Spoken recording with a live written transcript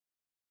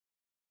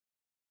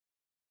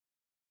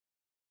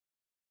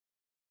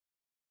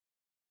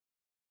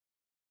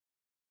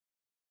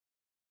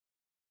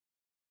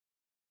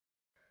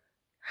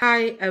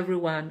Hi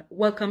everyone,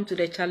 welcome to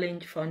the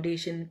Challenge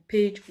Foundation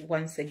page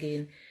once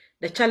again.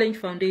 The Challenge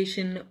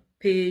Foundation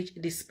page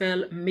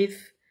dispel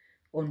myth,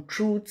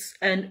 untruths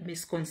and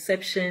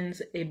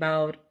misconceptions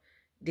about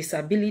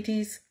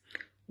disabilities.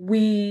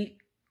 We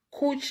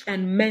coach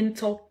and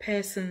mentor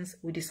persons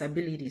with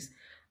disabilities.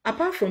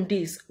 Apart from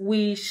this,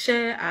 we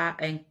share our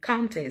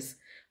encounters,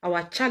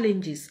 our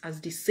challenges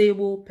as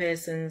disabled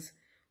persons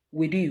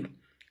with you.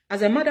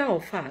 As a matter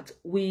of fact,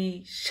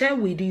 we share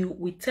with you,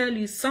 we tell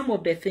you some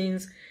of the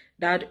things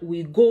that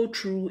we go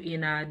through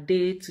in our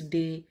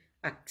day-to-day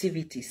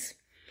activities.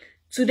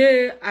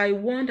 Today, I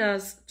want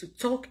us to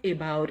talk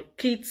about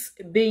kids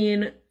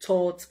being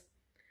taught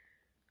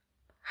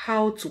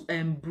how to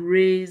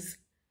embrace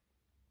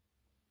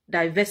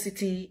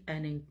diversity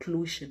and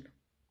inclusion.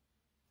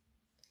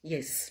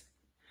 Yes.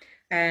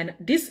 And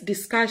this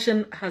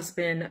discussion has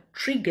been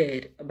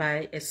triggered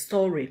by a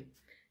story.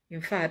 In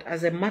fact,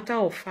 as a matter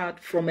of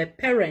fact, from a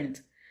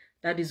parent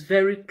that is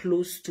very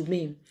close to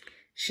me.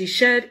 She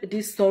shared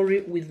this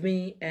story with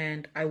me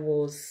and I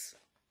was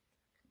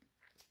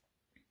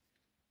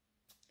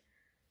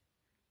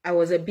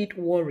a bit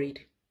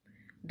worried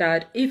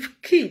that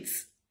if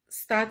kids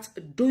start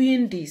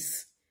doing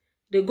this,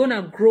 they're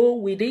gonna grow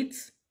with it.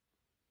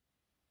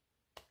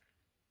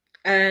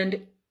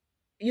 And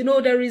you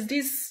know, there is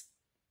this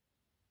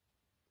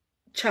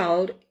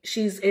child,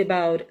 she's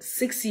about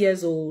 6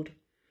 years old,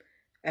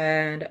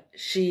 and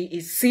she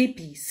is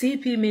CP.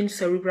 CP means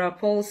cerebral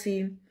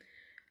palsy.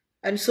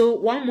 And so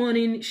one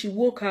morning she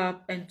woke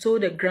up and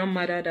told the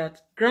grandmother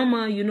that,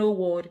 "Grandma, you know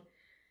what?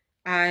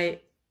 I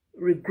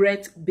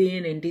regret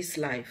being in this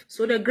life."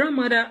 So the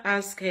grandmother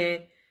asked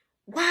her,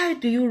 "Why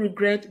do you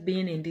regret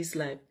being in this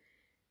life?"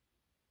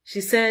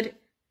 She said,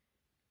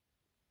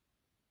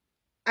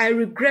 "I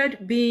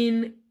regret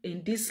being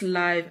in this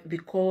life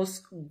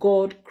because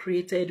God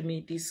created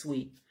me this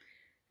way."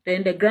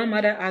 Then the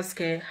grandmother asked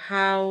her,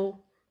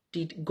 "How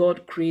did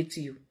God create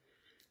you?"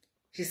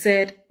 She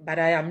said, "But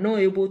I am not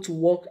able to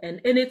walk, and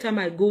anytime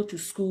I go to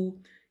school,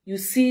 you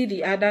see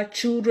the other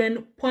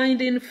children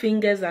pointing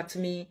fingers at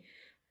me.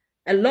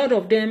 A lot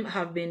of them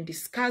have been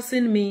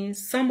discussing me.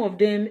 Some of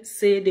them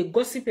say they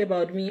gossip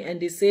about me and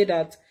they say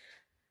that,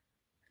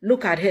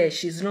 look at her,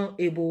 she's not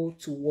able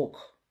to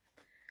walk."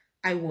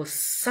 I was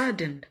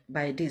saddened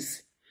by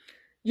this.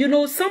 You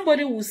know,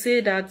 somebody will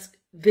say that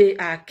they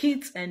are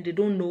kids and they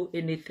don't know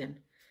anything.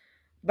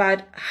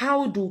 But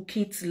how do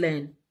kids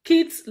learn?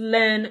 Kids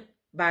learn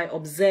by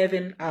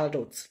observing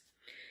adults.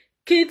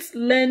 Kids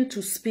learn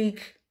to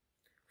speak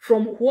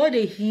from what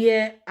they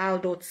hear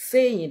adults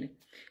saying.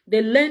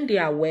 They learn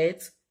their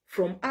words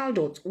from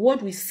adults,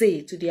 what we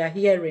say to their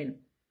hearing.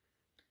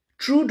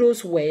 Through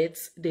those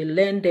words, they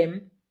learn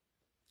them,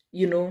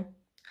 you know,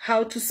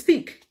 how to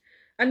speak.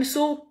 And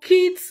so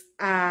kids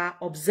are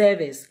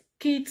observers.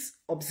 Kids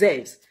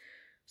observe.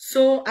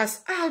 So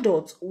as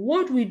adults,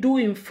 what we do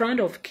in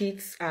front of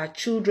kids, our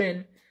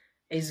children,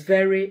 is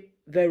very,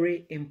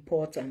 very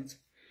important.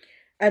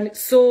 And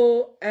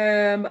so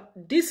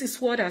this is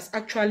what has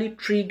actually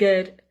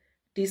triggered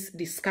this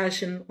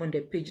discussion on the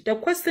page. The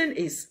question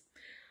is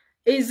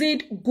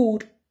it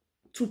good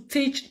to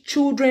teach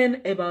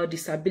children about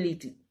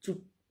disability,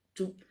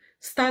 to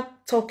start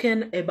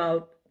talking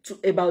about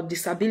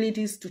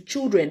disabilities to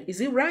children?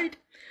 Is it right?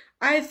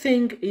 I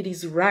think it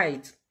is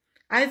right.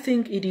 I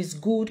think it is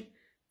good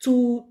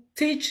to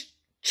teach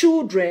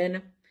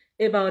children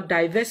about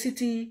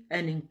diversity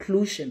and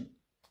inclusion.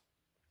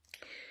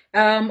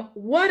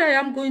 What I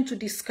am going to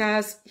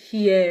discuss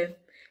here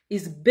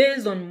is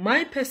based on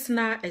my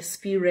personal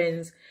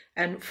experience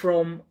and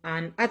from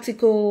an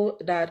article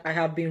that I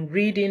have been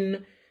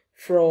reading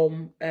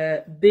from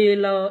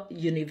Baylor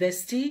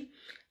University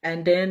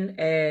and then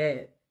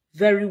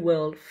Very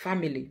Well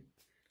Family.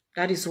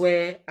 That is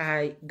where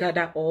I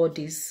gather all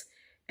this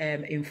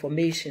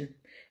information.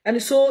 And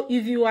so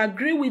if you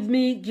agree with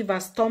me, give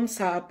us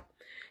thumbs up.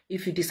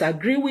 If you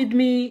disagree with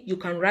me, you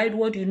can write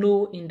what you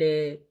know in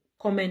the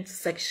comment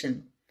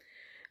section.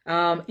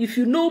 If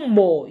you know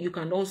more, you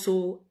can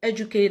also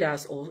educate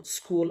us or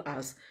school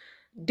us.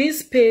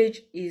 This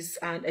page is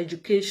an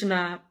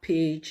educational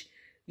page.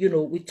 You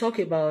know, we talk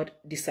about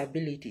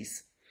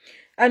disabilities.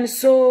 And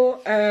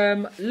so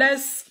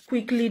let's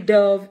quickly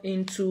delve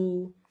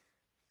into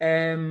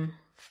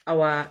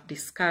our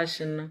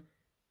discussion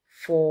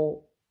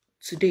for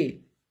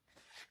today.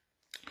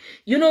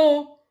 You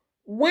know,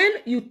 when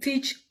you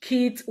teach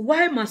kids,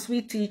 why must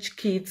we teach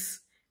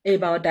kids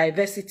about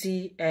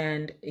diversity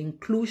and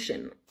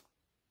inclusion?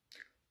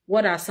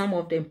 What are some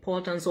of the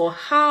importance, or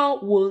how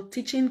will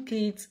teaching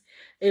kids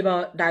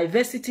about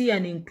diversity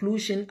and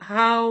inclusion,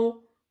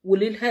 how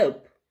will it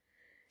help?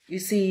 You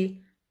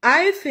see,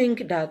 I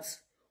think that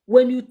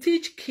when you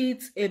teach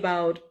kids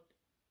about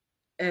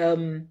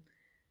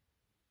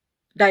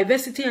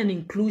diversity and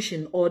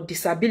inclusion or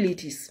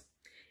disabilities,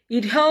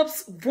 it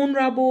helps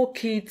vulnerable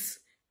kids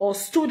or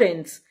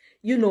students,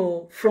 you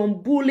know,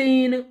 from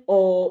bullying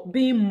or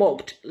being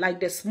mocked,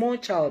 like the small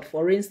child,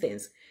 for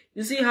instance.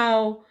 You see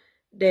how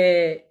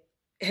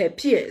her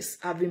peers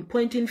have been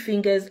pointing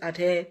fingers at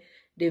her.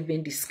 They've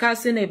been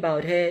discussing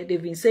about her. They've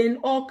been saying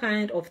all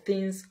kinds of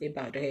things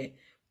about her.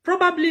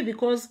 Probably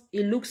because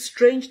it looks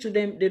strange to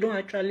them. They don't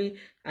actually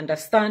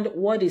understand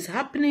what is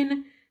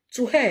happening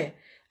to her.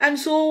 And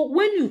so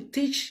when you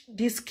teach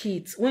these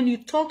kids, when you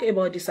talk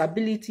about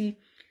disability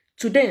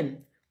to them,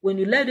 when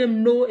you let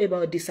them know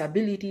about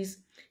disabilities,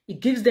 it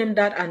gives them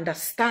that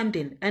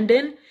understanding. And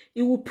then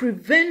it will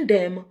prevent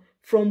them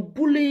from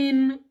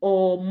bullying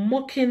or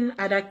mocking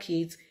other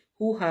kids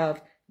who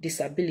have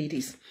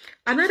disabilities.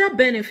 Another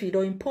benefit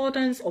or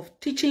importance of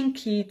teaching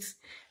kids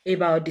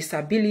about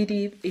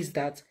disability is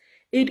that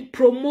it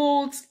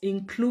promotes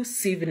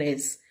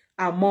inclusiveness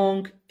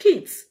among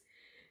kids.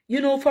 You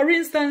know, for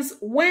instance,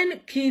 when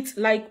kids,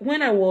 like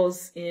when I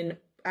was in,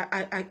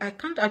 I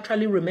can't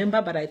actually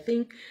remember, but I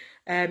think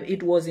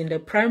it was in the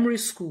primary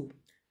school,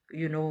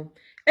 you know,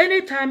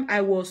 anytime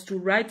I was to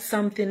write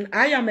something,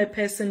 I am a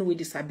person with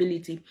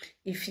disability,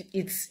 if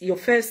it's your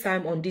first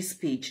time on this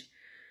page.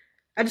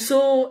 And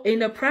so in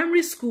the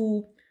primary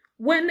school,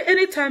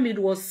 anytime it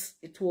was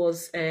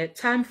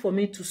time for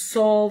me to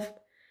solve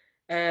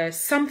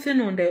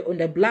something on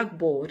the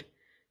blackboard,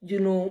 you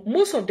know,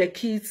 most of the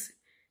kids,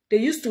 they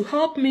used to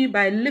help me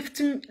by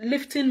lifting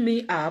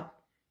me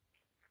up,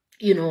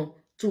 you know,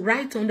 to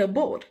write on the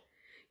board.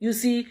 You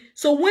see,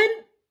 so when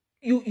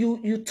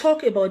you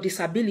talk about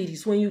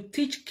disabilities, when you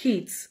teach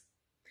kids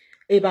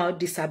about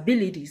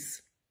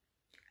disabilities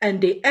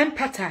and they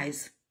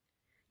empathize,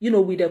 you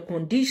know, with the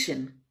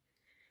condition,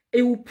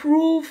 it will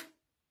prove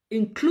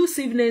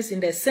inclusiveness in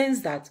the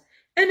sense that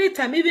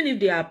anytime, even if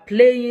they are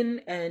playing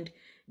and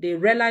they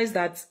realize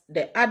that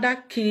the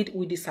other kid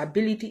with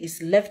disability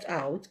is left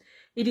out,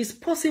 it is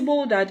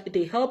possible that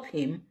they help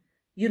him,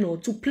 you know,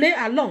 to play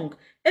along.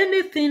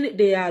 Anything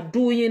they are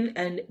doing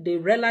and they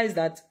realize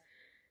that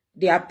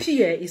their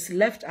peer is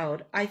left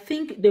out, I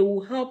think they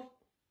will help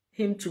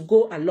him to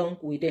go along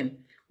with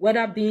them,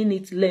 whether being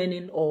it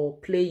learning or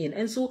playing.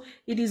 And so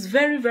it is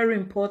very, very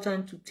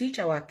important to teach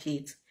our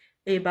kids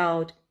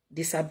about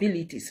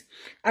disabilities.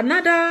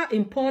 Another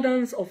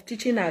importance of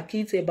teaching our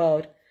kids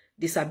about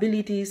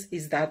disabilities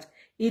is that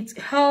it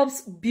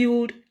helps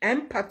build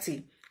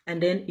empathy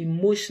and then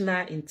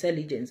emotional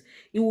intelligence.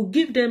 It will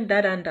give them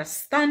that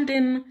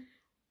understanding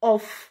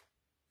of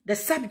the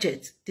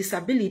subject,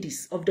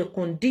 disabilities, of the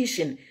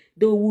condition.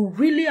 They will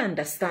really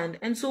understand.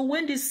 And so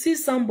when they see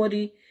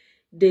somebody,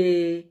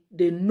 they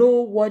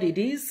know what it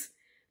is.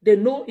 They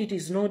know it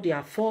is not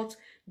their fault.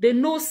 They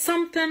know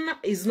something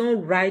is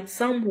not right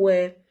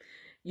somewhere,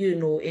 you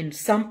know, in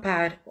some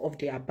part of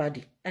their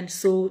body. And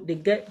so they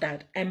get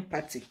that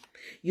empathy,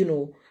 you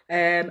know.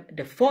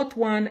 The fourth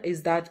one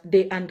is that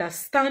they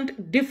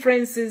understand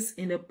differences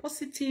in a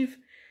positive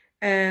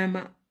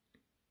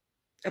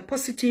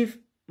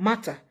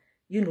matter.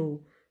 You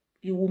know,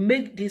 you will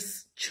make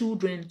these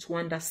children to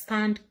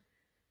understand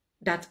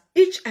that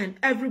each and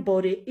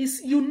everybody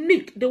is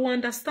unique. They will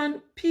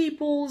understand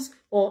people's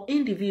or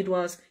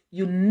individuals'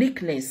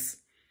 uniqueness.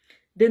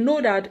 They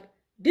know that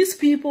these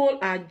people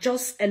are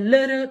just a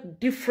little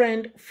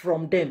different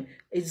from them.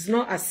 It's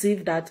not as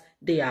if that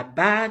they are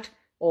bad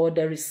or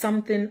there is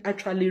something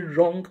actually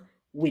wrong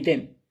with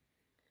them.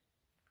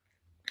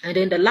 And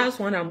then the last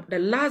one, the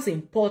last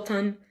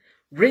important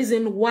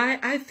reason why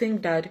I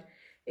think that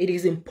it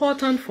is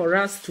important for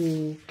us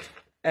to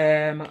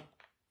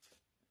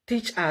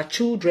teach our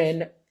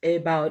children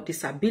about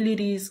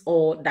disabilities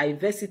or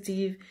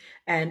diversity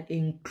and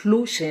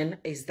inclusion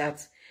is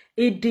that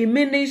it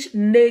diminishes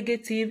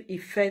negative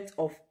effects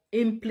of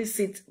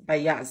implicit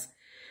bias.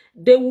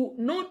 They will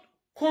not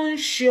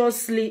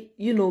consciously,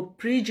 you know,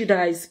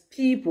 prejudice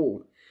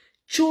people.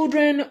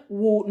 Children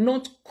will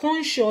not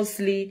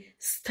consciously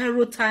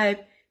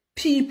stereotype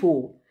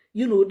people.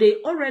 You know, they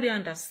already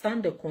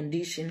understand the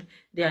condition.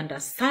 They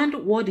understand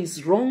what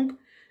is wrong.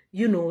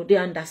 You know, they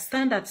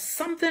understand that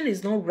something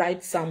is not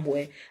right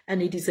somewhere.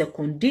 And it is a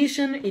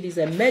condition. It is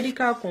a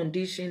medical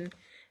condition.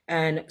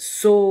 And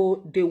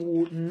so they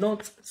will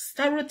not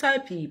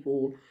stereotype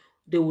people.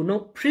 They will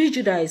not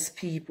prejudice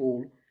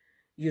people.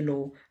 You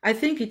know, I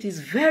think it is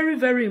very,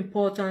 very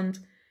important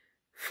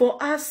for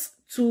us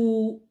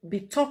to be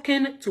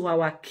talking to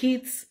our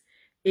kids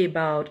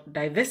about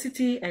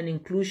diversity and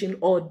inclusion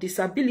or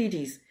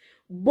disabilities,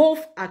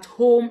 both at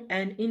home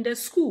and in the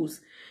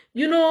schools.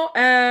 You know,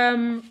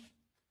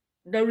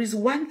 there is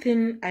one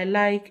thing I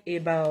like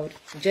about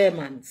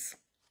Germans.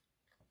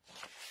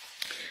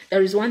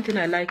 There is one thing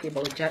I like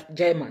about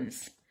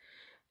Germans.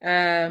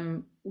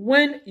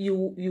 When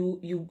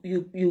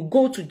you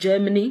go to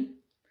Germany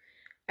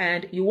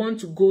and you want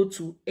to go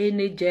to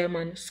any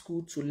German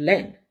school to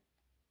learn,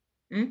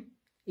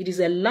 it is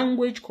a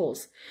language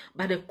course,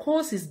 but the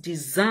course is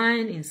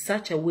designed in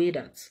such a way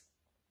that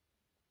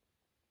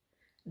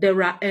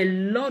there are a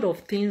lot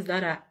of things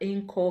that are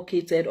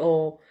inculcated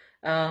or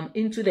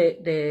into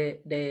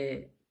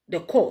the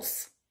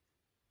course.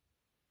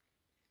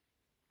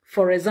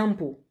 For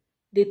example,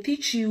 they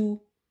teach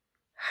you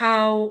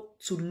how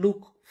to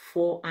look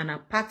for an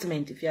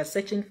apartment. If you are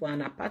searching for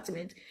an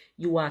apartment,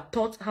 you are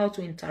taught how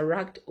to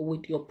interact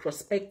with your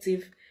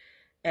prospective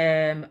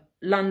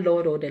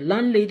landlord or the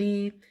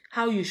landlady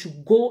how you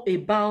should go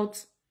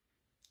about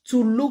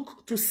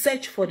to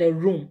search for the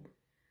room.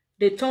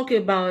 They talk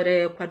about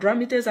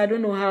quadratmeters. I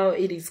don't know how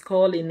it is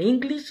called in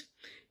English.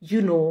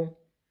 You know,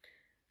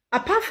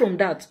 apart from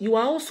that, you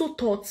are also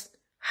taught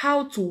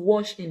how to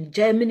wash in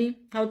Germany,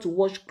 how to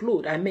wash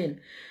clothes. I mean,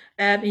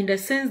 in the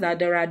sense that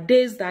there are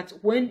days that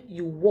when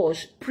you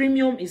wash,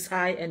 premium is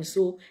high and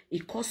so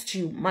it costs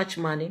you much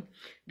money.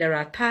 There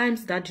are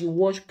times that you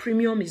wash,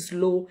 premium is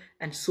low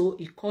and so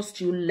it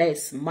costs you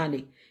less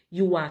money.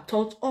 You are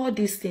taught all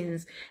these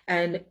things,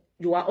 and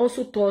you are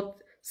also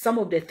taught some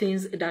of the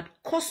things that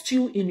cost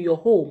you in your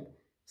home,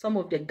 some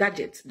of the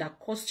gadgets that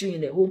cost you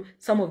in the home,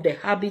 some of the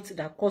habits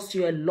that cost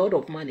you a lot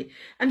of money.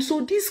 And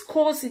so this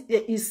course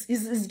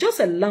is just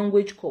a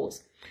language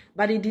course,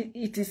 but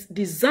it is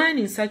designed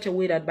in such a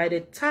way that by the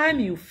time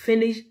you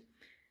finish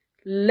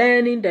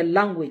learning the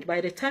language,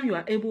 by the time you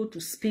are able to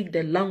speak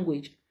the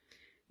language,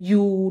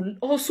 you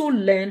also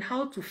learn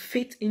how to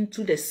fit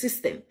into the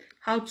system,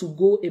 how to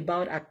go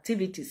about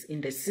activities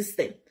in the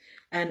system.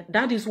 And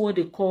that is what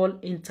they call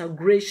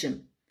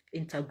integration.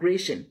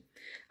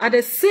 At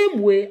the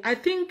same way, I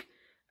think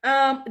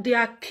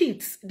their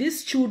kids,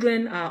 these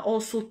children are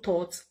also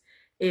taught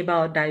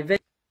about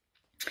diversity.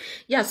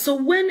 Yeah,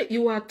 so when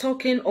you are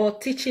talking or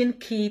teaching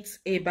kids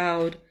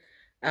about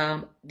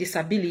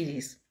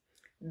disabilities,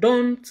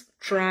 don't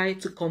try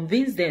to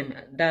convince them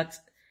that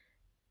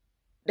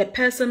the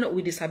person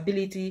with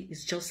disability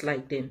is just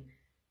like them.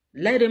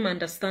 Let them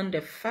understand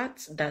the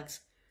fact that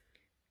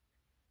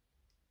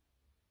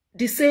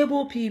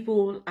disabled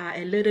people are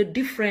a little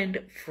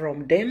different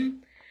from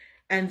them.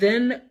 And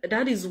then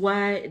that is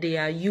why they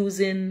are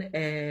using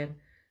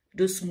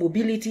those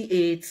mobility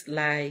aids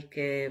like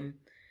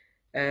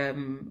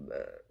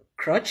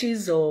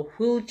crutches or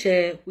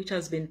wheelchair, which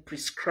has been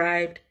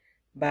prescribed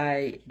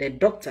by the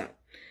doctor.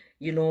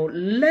 You know,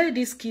 let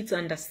these kids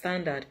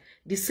understand that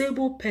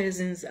disabled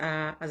persons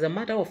are, as a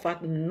matter of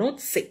fact,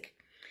 not sick.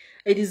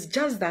 It is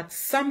just that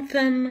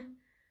something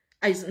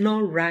is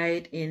not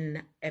right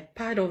in a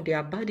part of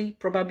their body,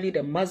 probably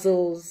the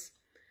muscles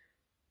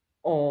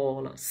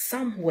or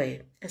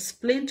somewhere.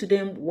 Explain to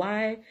them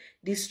why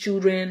these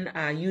children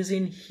are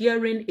using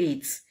hearing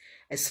aids.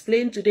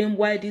 Explain to them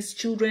why these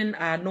children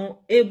are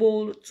not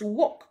able to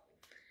walk.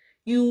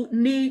 You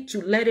need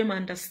to let them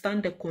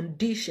understand the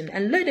condition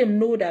and let them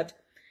know that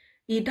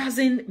it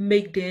doesn't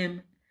make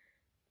them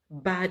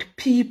bad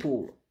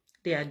people.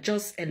 They are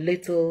just a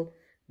little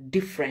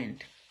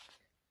different.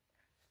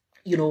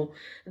 You know,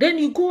 then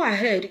you go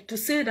ahead to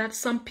say that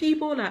some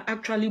people are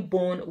actually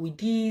born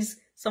with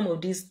some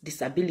of these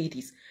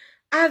disabilities.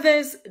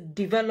 Others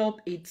develop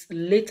it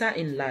later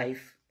in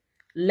life.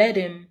 Let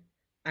them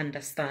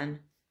understand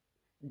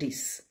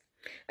this.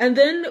 And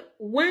then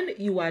when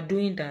you are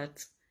doing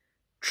that,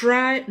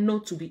 try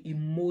not to be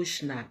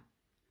emotional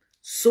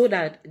so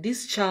that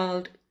this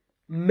child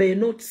may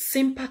not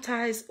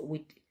sympathize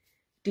with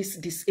these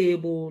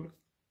disabled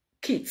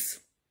kids.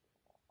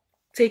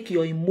 Take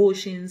your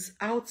emotions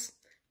out.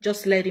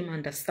 Just let him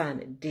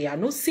understand they are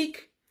not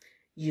sick.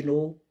 You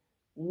know,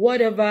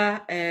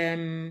 whatever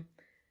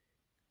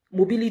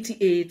mobility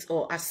aids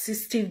or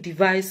assistive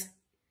device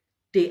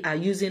they are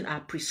using are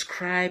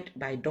prescribed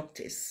by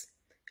doctors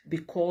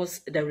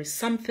because there is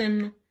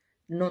something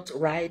not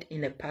right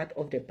in a part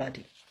of the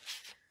body.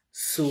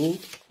 So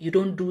you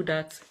don't do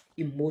that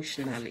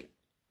emotionally,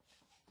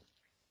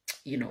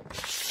 you know.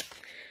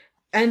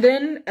 And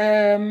then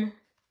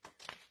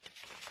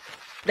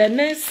the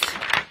next,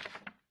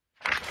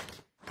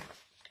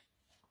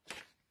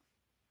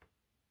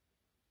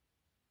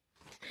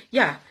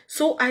 yeah,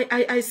 so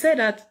I said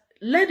that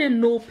let them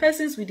know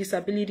persons with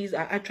disabilities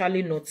are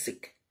actually not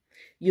sick,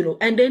 you know,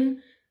 and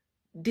then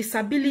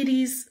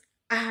disabilities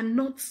are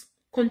not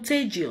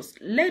contagious.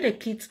 Let the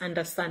kids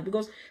understand,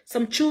 because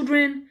some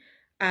children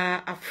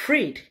are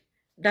afraid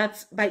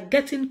that by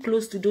getting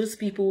close to those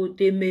people,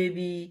 they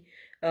may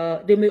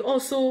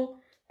also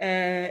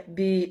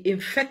be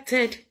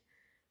infected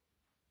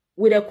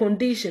with a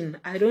condition.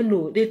 I don't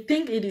know. They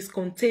think it is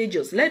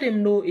contagious. Let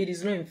them know it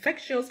is not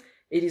infectious.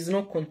 It is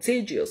not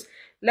contagious.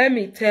 Let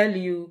me tell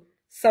you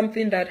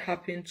something that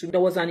happened to me.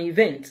 There was an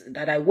event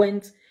that I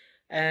went,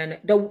 and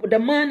the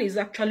man is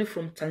actually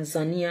from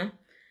Tanzania,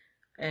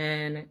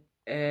 and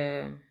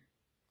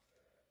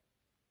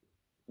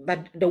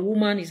but the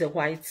woman is a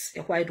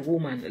white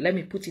woman. Let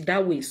me put it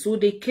that way. So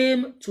they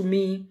came to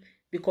me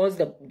because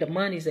the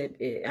man is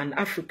an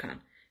African.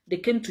 They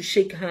came to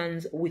shake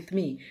hands with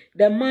me.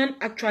 The man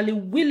actually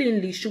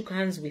willingly shook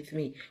hands with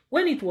me.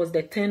 When it was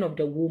the turn of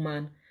the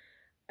woman,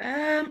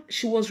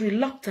 she was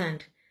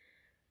reluctant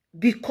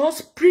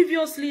because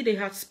previously they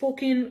had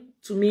spoken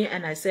to me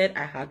and I said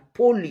I had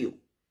polio.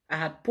 I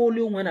had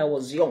polio when I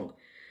was young.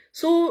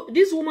 So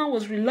this woman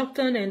was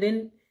reluctant, and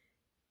then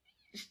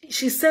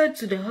she said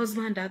to the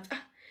husband that,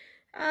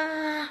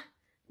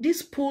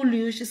 this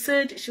polio, she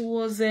said she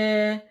was,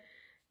 she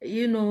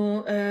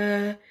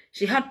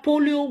had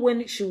polio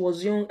when she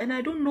was young, and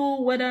I don't know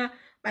whether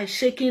by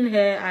shaking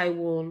her I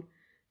will,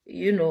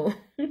 you know.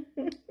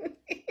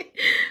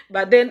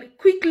 But then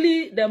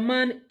quickly the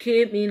man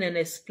came in and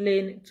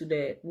explained to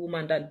the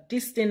woman that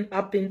this thing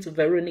happened to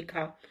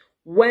Veronica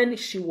when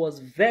she was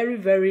very,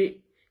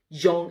 very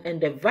young,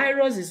 and the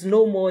virus is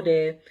no more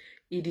there.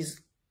 It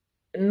is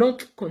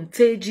not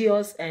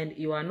contagious, and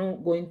you are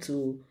not going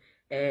to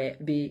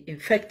be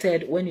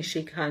infected when you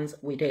shake hands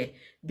with her.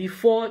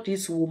 Before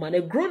this woman,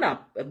 a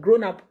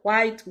grown-up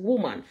white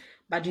woman,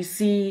 but you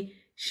see,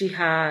 she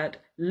had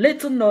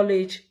little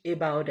knowledge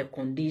about the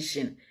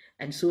condition,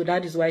 and so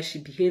that is why she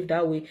behaved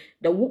that way.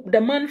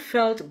 The man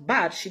felt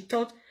bad. She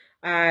thought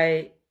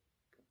I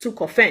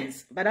took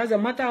offense, but as a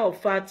matter of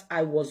fact,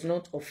 I was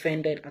not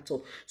offended at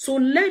all. So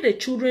let the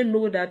children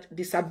know that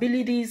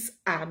disabilities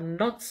are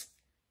not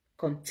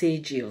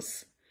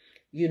contagious.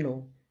 You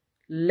know,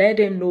 let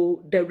them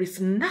know there is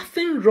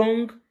nothing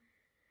wrong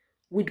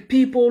with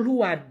people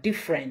who are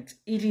different.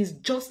 It is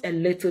just a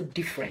little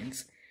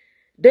difference.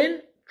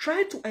 Then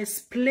try to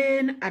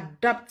explain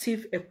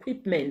adaptive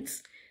equipment.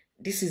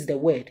 This is the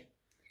word,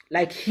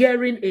 like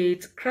hearing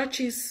aids,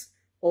 crutches,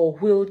 or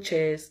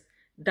wheelchairs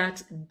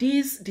that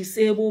these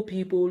disabled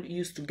people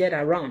used to get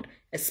around.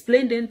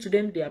 Explain them to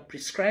them. They are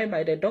prescribed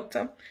by the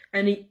doctor,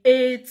 and it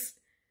aids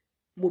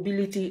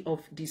mobility of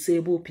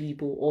disabled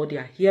people or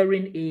their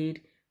hearing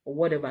aid or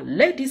whatever.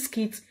 Let these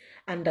kids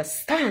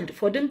understand,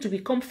 for them to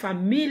become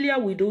familiar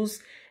with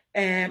those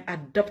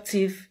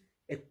adaptive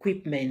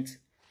equipment.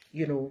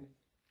 You know,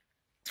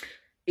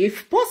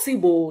 if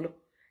possible,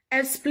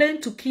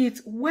 explain to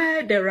kids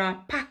where there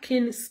are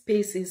parking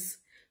spaces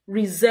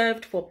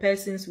reserved for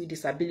persons with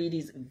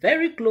disabilities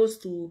very close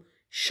to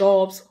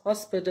shops,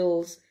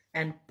 hospitals,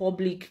 and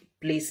public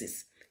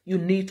places. You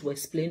need to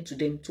explain to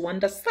them to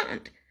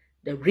understand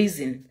the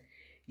reason,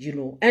 you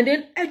know, and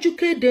then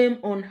educate them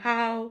on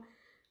how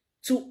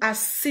to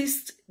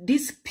assist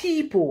these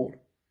people,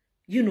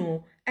 you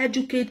know,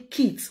 educate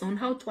kids on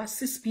how to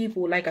assist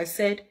people. Like I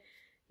said,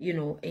 you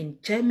know, in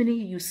Germany,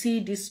 you see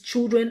these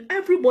children,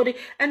 everybody,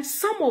 and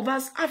some of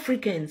us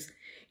Africans,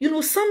 you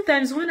know,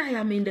 sometimes when I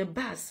am in the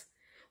bus,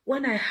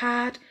 when I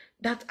had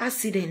that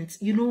accident,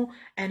 you know,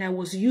 and I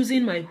was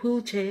using my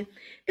wheelchair,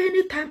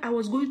 anytime I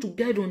was going to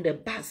get on the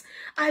bus,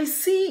 I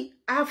see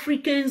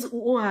Africans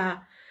who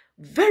are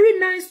very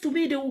nice to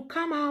me. They will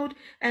come out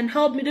and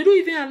help me. They don't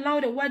even allow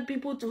the white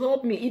people to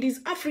help me. It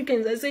is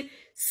Africans. I say,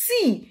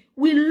 see,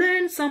 we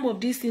learn some of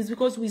these things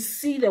because we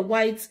see the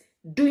whites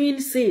doing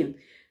the same.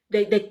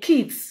 The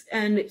kids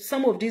and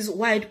some of these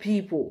white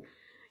people,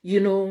 you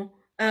know,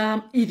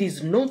 it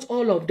is not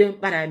all of them,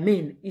 but I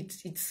mean,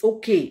 it's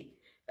okay.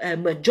 A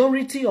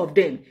majority of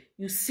them,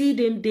 you see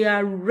them, they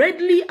are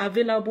readily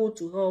available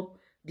to help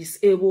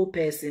disabled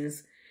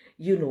persons,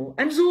 you know.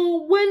 And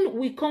so when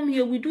we come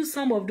here, we do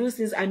some of those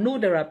things. I know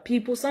there are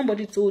people,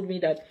 somebody told me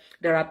that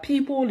there are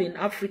people in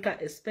Africa,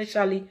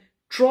 especially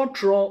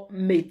trotro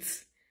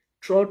mates.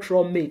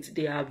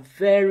 They are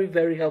very,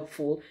 very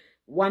helpful.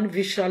 One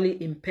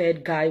visually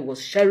impaired guy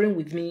was sharing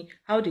with me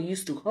how they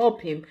used to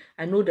help him.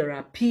 I know there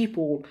are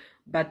people,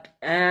 but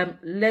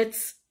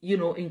let's, you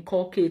know,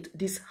 inculcate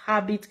this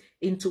habit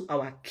into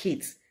our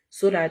kids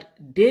so that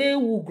they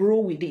will grow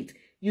with it.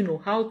 You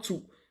know, how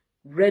to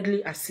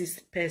readily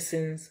assist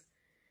persons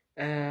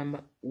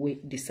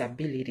with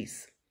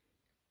disabilities,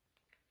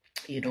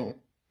 you know.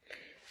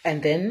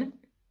 And then,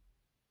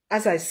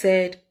 as I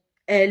said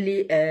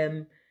early,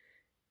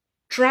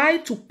 try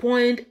to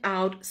point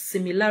out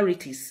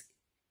similarities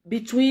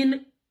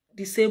between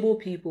disabled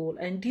people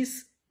and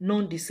these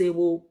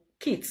non-disabled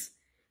kids.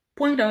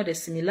 Point out the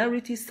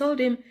similarities. Tell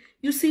them,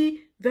 you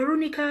see,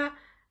 Veronica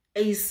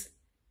is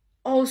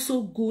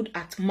also good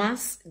at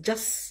maths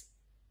just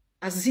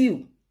as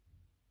you.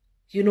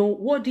 You know,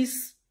 what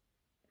these,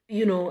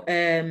 you know,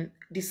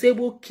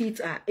 disabled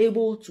kids are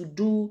able to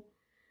do,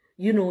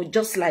 you know,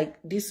 just like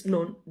these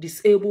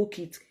non-disabled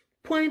kids.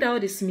 Point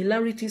out the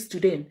similarities to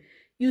them.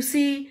 You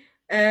see,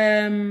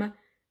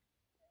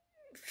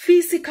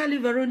 physically,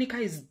 Veronica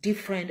is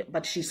different,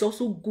 but she's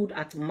also good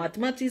at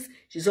mathematics.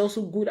 She's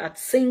also good at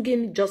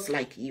singing, just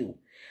like you.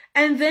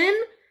 And then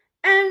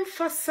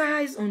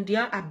emphasize on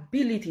their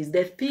abilities,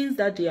 the things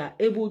that they are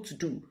able to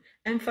do.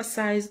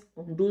 Emphasize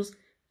on those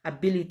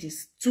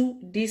abilities to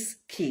these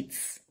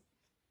kids.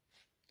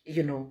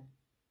 You know,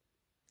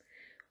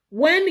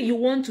 when you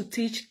want to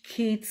teach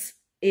kids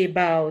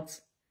about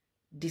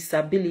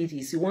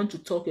disabilities, you want to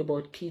talk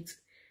about kids,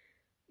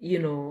 you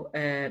know,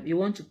 you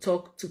want to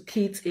talk to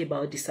kids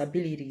about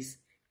disabilities,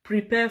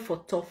 prepare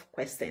for tough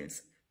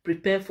questions.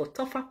 Prepare for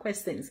tougher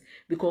questions,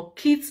 because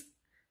kids,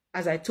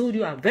 as I told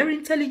you, are very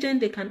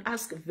intelligent. They can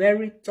ask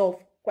very tough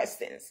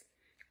questions.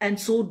 And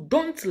so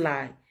don't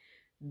lie.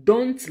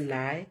 Don't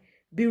lie.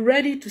 Be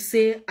ready to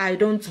say, I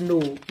don't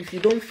know. If you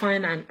don't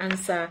find an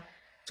answer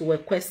to a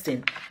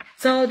question,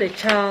 tell the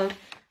child,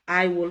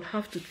 I will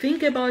have to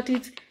think about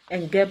it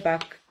and get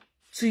back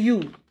to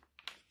you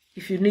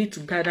if you need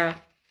to gather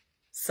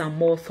some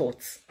more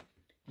thoughts,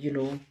 you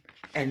know.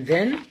 And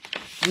then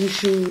you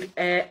should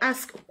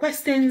ask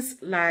questions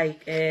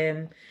like,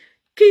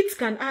 kids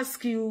can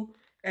ask you,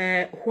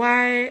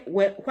 why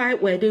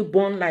were they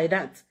born like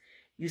that?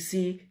 You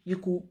see, you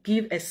could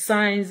give a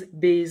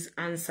science-based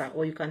answer,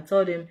 or you can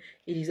tell them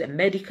it is a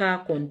medical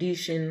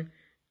condition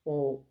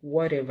or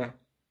whatever,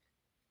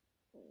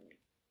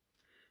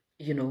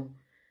 you know.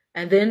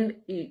 And then,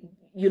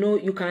 you know,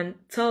 you can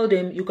tell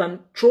them, you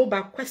can throw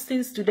back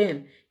questions to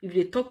them. If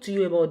they talk to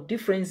you about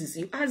differences,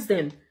 you ask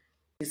them,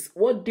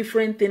 what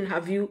different thing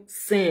have you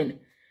seen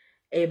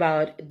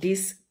about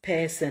this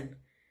person?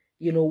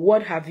 You know,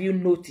 what have you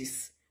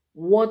noticed?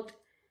 What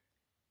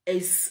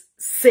is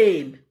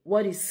same?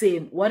 What is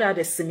same? What are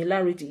the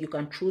similarities? You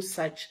can throw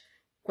such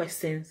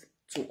questions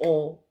to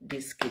all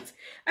these kids.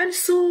 And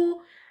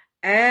so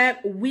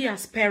we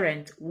as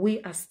parents, we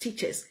as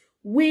teachers,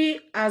 we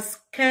as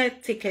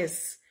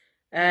caretakers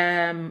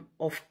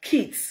of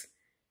kids,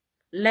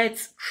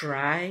 let's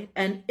try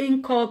and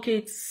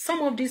inculcate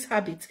some of these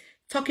habits,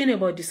 talking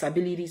about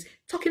disabilities,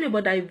 talking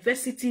about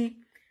diversity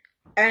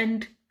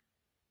and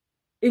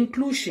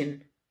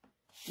inclusion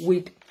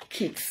with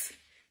kids,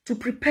 to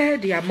prepare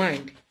their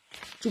mind,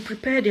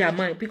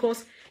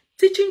 because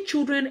teaching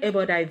children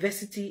about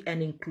diversity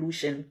and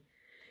inclusion,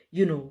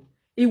 you know,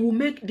 it will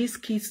make these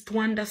kids to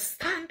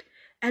understand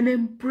and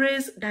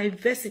embrace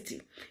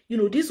diversity. You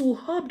know, this will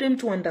help them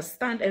to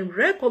understand and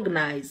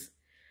recognize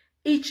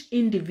each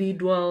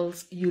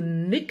individual's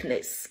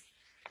uniqueness.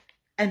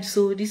 And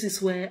so this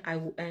is where I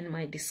will end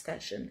my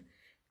discussion.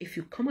 If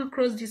you come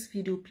across this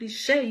video, please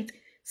share it,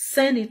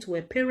 send it to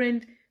a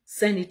parent,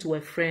 send it to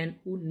a friend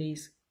who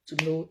needs to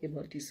know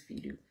about this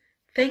video.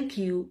 Thank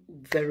you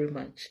very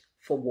much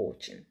for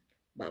watching.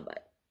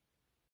 Bye-bye.